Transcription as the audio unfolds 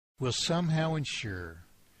will somehow ensure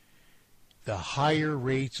the higher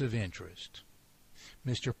rates of interest,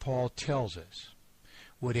 Mr. Paul tells us,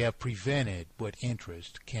 would have prevented what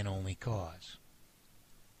interest can only cause.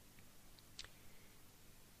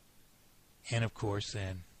 And of course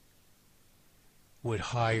then, what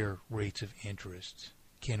higher rates of interest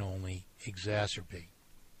can only exacerbate.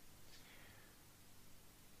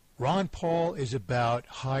 Ron Paul is about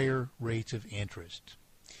higher rates of interest.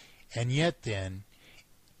 And yet then,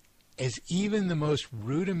 as even the most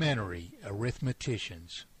rudimentary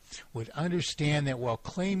arithmeticians would understand that while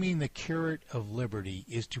claiming the carrot of liberty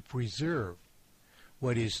is to preserve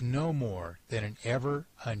what is no more than an ever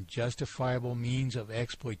unjustifiable means of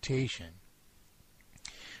exploitation,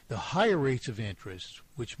 the higher rates of interest,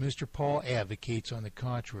 which Mr. Paul advocates on the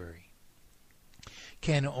contrary,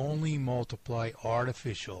 can only multiply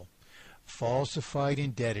artificial, falsified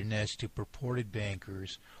indebtedness to purported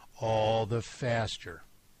bankers all the faster.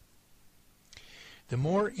 The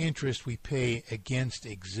more interest we pay against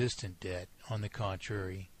existent debt, on the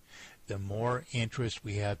contrary, the more interest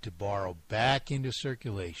we have to borrow back into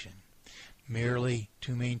circulation, merely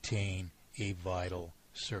to maintain a vital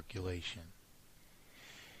circulation.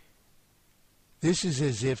 This is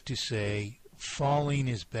as if to say, falling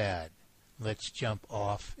is bad, let's jump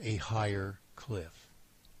off a higher cliff.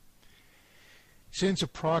 Since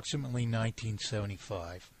approximately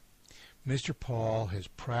 1975, Mr. Paul has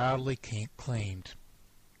proudly claimed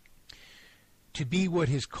to be what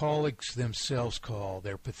his colleagues themselves call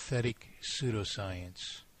their pathetic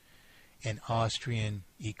pseudoscience, an Austrian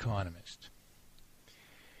economist.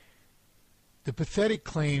 The pathetic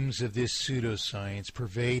claims of this pseudoscience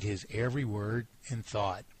pervade his every word and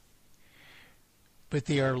thought, but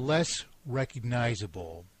they are less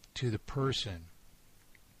recognizable to the person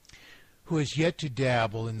who has yet to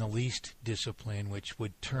dabble in the least discipline which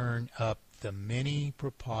would turn up the many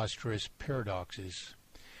preposterous paradoxes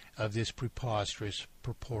of this preposterous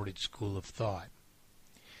purported school of thought,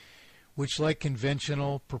 which, like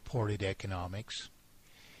conventional purported economics,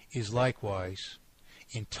 is likewise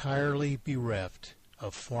entirely bereft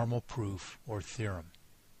of formal proof or theorem.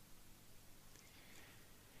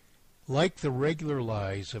 Like the regular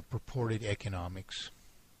lies of purported economics,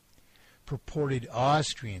 purported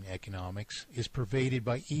Austrian economics is pervaded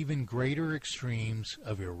by even greater extremes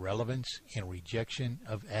of irrelevance and rejection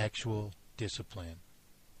of actual discipline.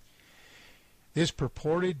 This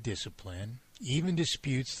purported discipline even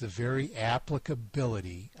disputes the very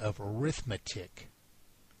applicability of arithmetic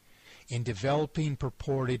in developing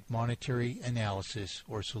purported monetary analysis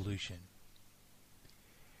or solution.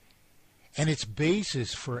 And its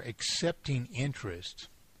basis for accepting interest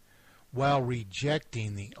while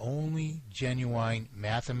rejecting the only genuine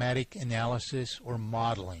mathematic analysis or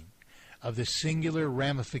modeling of the singular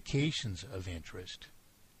ramifications of interest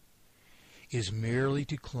is merely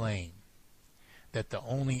to claim that the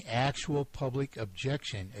only actual public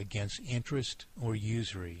objection against interest or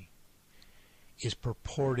usury is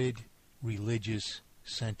purported religious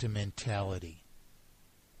sentimentality.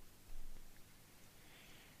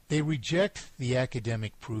 They reject the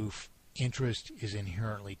academic proof interest is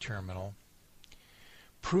inherently terminal,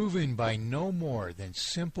 proven by no more than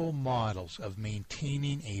simple models of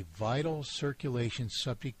maintaining a vital circulation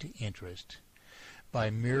subject to interest, by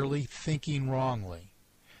merely thinking wrongly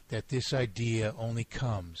that this idea only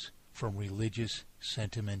comes from religious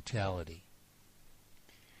sentimentality.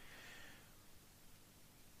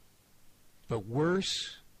 But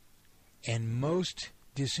worse and most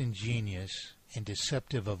disingenuous and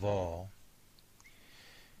deceptive of all,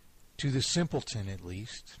 to the simpleton at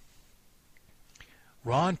least,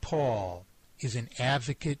 Ron Paul is an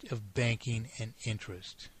advocate of banking and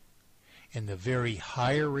interest, and the very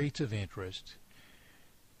higher rates of interest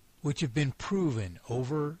which have been proven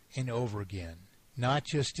over and over again, not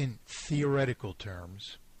just in theoretical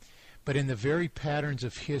terms, but in the very patterns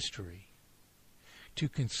of history, to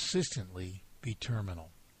consistently be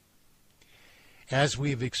terminal. As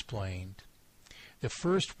we have explained, the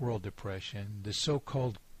First World Depression, the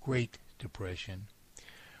so-called Great Depression,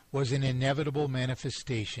 was an inevitable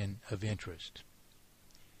manifestation of interest.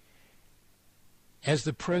 As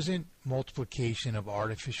the present multiplication of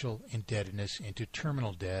artificial indebtedness into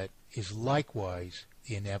terminal debt is likewise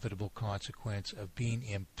the inevitable consequence of being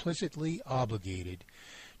implicitly obligated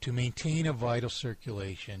to maintain a vital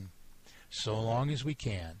circulation so long as we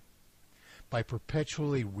can, by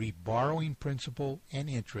perpetually reborrowing principal and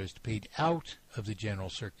interest paid out of the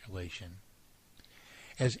general circulation,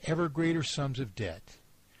 as ever greater sums of debt,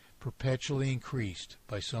 perpetually increased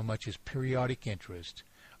by so much as periodic interest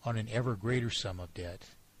on an ever greater sum of debt,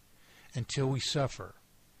 until we suffer,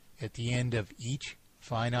 at the end of each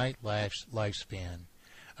finite lifespan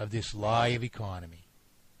of this lie of economy,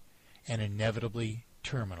 an inevitably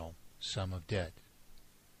terminal sum of debt.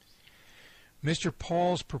 Mr.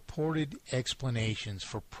 Paul's purported explanations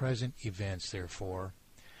for present events, therefore,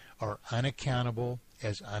 are unaccountable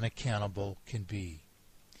as unaccountable can be.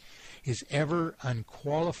 His ever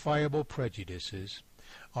unqualifiable prejudices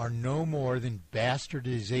are no more than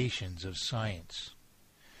bastardizations of science,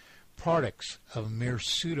 products of mere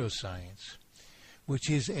pseudoscience, which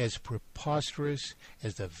is as preposterous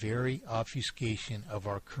as the very obfuscation of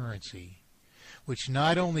our currency, which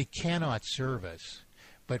not only cannot serve us,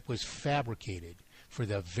 but was fabricated for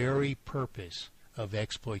the very purpose of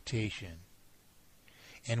exploitation,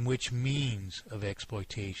 and which means of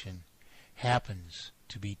exploitation happens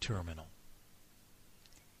to be terminal.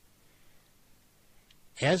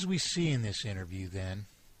 As we see in this interview, then,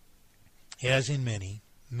 as in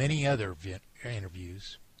many other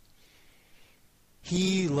interviews,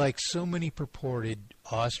 he, like so many purported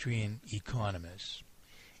Austrian economists,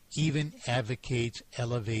 even advocates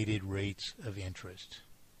elevated rates of interest,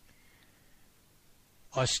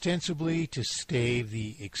 ostensibly to stave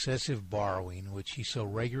the excessive borrowing which he so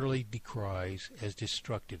regularly decries as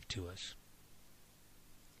destructive to us.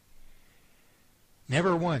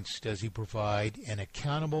 Never once does he provide an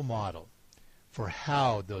accountable model for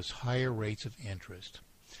how those higher rates of interest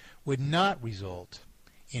would not result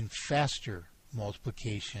in faster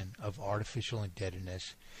multiplication of artificial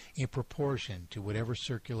indebtedness in proportion to whatever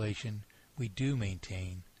circulation we do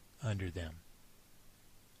maintain under them.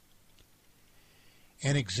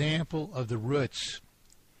 An example of the roots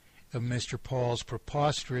of Mr. Paul's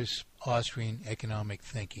preposterous Austrian economic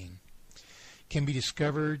thinking can be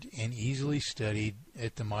discovered and easily studied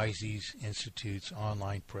at the Mises Institute's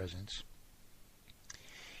online presence.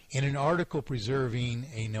 In an article preserving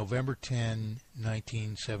a November 10,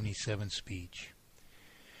 1977 speech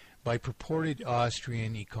by purported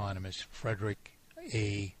Austrian economist Friedrich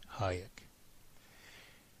A. Hayek.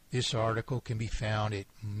 This article can be found at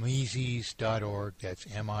Mises.org, that's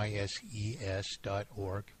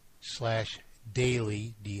MISES.org,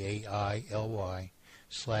 /daily, DAILY,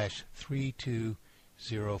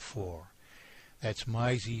 /3204. That's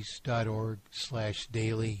Mises.org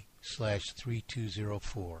 /daily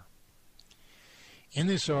 /3204. In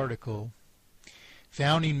this article,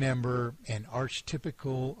 founding member and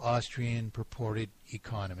archetypical Austrian purported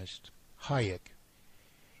economist Hayek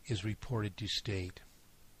is reported to state,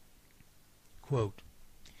 quote,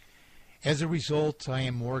 "As a result, I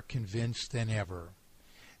am more convinced than ever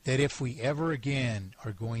that if we ever again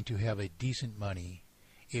are going to have a decent money,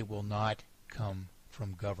 it will not come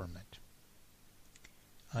from government."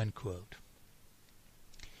 Unquote.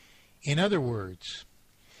 In other words,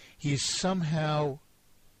 he is somehow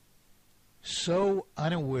so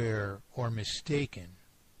unaware or mistaken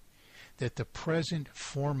that the present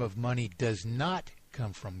form of money does not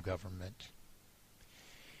come from government.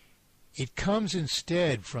 It comes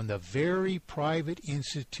instead from the very private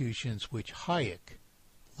institutions which Hayek,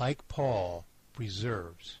 like Paul,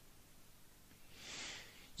 preserves.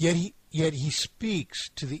 Yet he speaks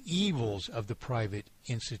to the evils of the private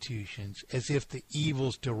institutions as if the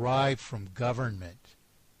evils derive from government,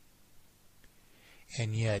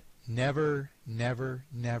 and yet never,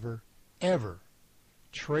 ever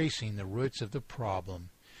tracing the roots of the problem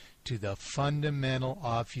to the fundamental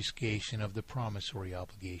obfuscation of the promissory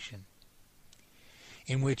obligation,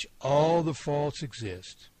 in which all the faults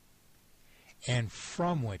exist, and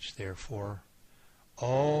from which, therefore,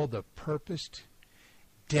 all the purposed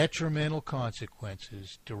detrimental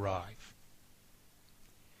consequences derive.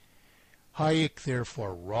 Hayek,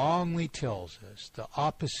 therefore, wrongly tells us the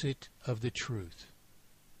opposite of the truth,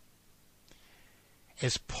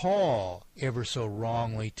 as Paul ever so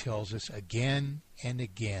wrongly tells us again and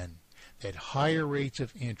again that higher rates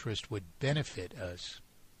of interest would benefit us.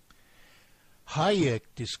 Hayek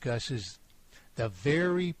discusses the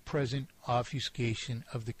very present obfuscation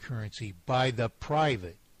of the currency by the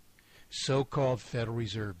private so-called Federal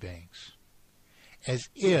Reserve banks, as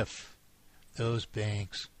if those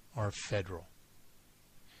banks are federal,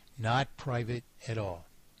 not private at all.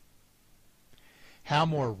 How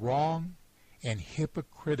more wrong and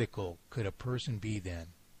hypocritical could a person be then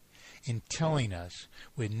in telling us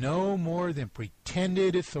with no more than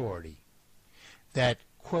pretended authority that,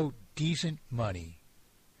 quote, decent money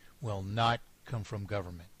will not come from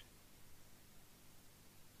government?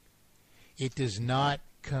 It does not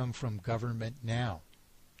come from government now.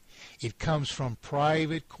 It comes from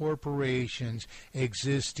private corporations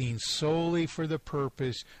existing solely for the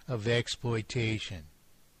purpose of exploitation.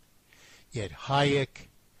 Yet Hayek,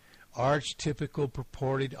 archetypical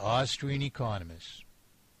purported Austrian economist,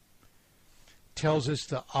 tells us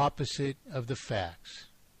the opposite of the facts.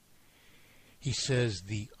 He says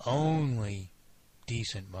the only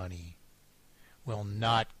decent money will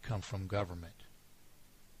not come from government.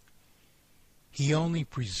 He only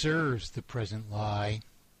preserves the present lie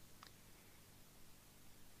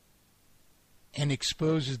and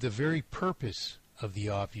exposes the very purpose of the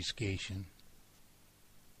obfuscation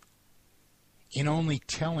in only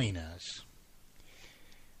telling us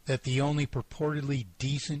that the only purportedly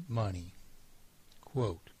decent money,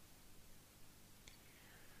 quote,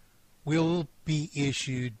 will be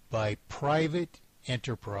issued by private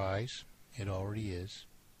enterprise, it already is,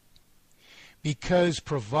 because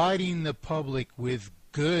providing the public with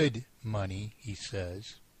good money, he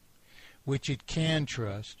says, which it can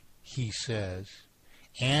trust, he says,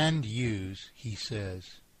 and use, he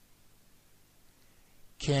says,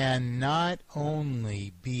 can not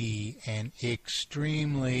only be an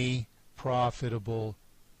extremely profitable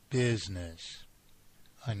business,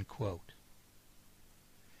 unquote.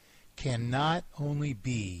 Can not only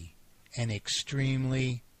be an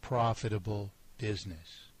extremely profitable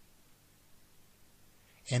business.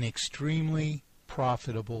 An extremely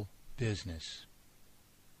profitable business.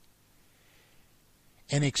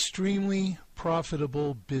 An extremely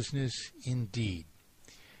profitable business indeed,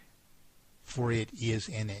 for it is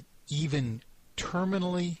an even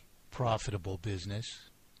terminally profitable business,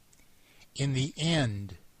 in the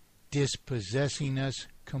end dispossessing us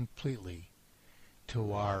completely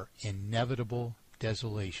to our inevitable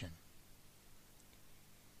desolation.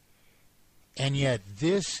 And yet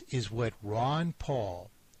this is what Ron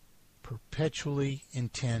Paul perpetually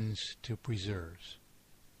intends to preserve.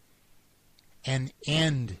 An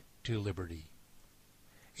end to liberty,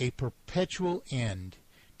 a perpetual end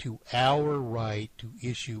to our right to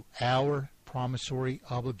issue our promissory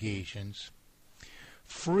obligations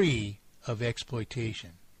free of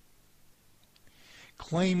exploitation,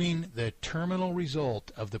 claiming the terminal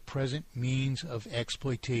result of the present means of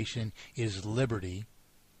exploitation is liberty,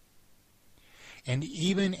 and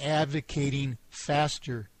even advocating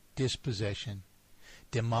faster dispossession,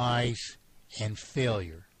 demise, and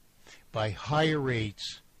failure by higher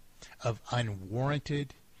rates of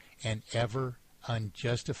unwarranted and ever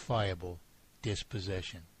unjustifiable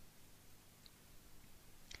dispossession.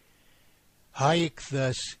 Hayek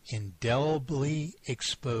thus indelibly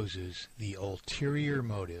exposes the ulterior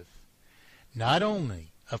motive, not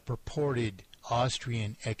only of purported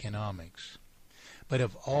Austrian economics, but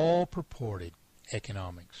of all purported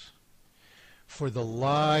economics. For the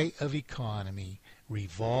lie of economy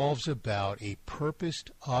revolves about a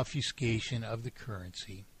purposed obfuscation of the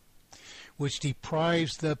currency, which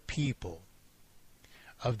deprives the people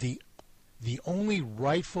of the only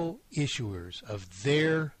rightful issuers of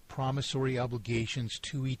their promissory obligations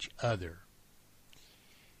to each other.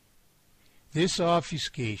 This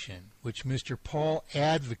obfuscation, which Mr. Paul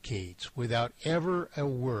advocates without ever a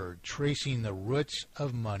word tracing the roots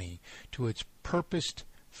of money to its purposed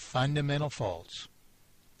fundamental faults,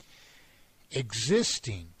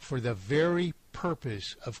 existing for the very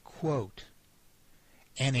purpose of, quote,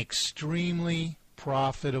 an extremely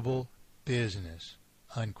profitable business,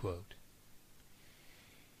 unquote.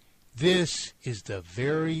 This is the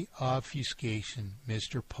very obfuscation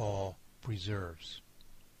Mr. Paul preserves.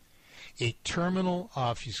 A terminal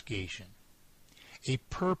obfuscation, a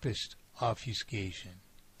purposed obfuscation,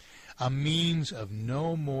 a means of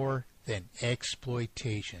no more than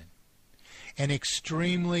exploitation, an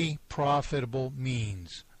extremely profitable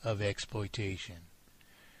means of exploitation,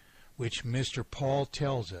 which Mr. Paul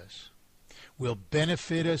tells us will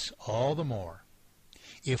benefit us all the more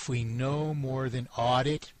if we no more than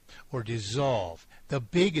audit or dissolve the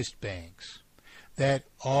biggest banks, that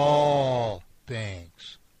all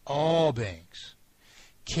banks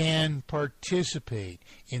can participate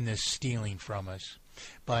in the stealing from us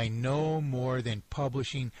by no more than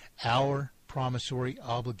publishing our promissory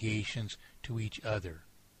obligations to each other,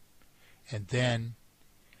 and then,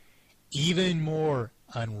 even more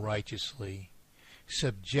unrighteously,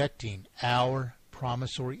 subjecting our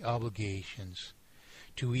promissory obligations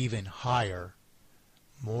to even higher,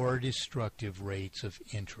 more destructive rates of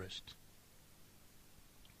interest.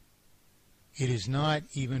 It is not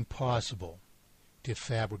even possible to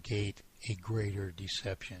fabricate a greater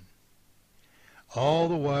deception, all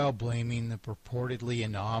the while blaming the purportedly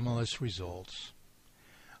anomalous results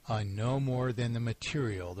on no more than the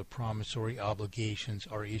material the promissory obligations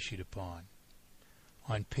are issued upon,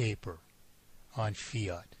 on paper, on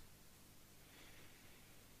fiat.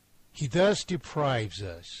 He thus deprives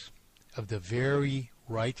us of the very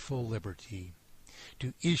rightful liberty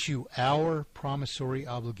to issue our promissory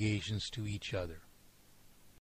obligations to each other.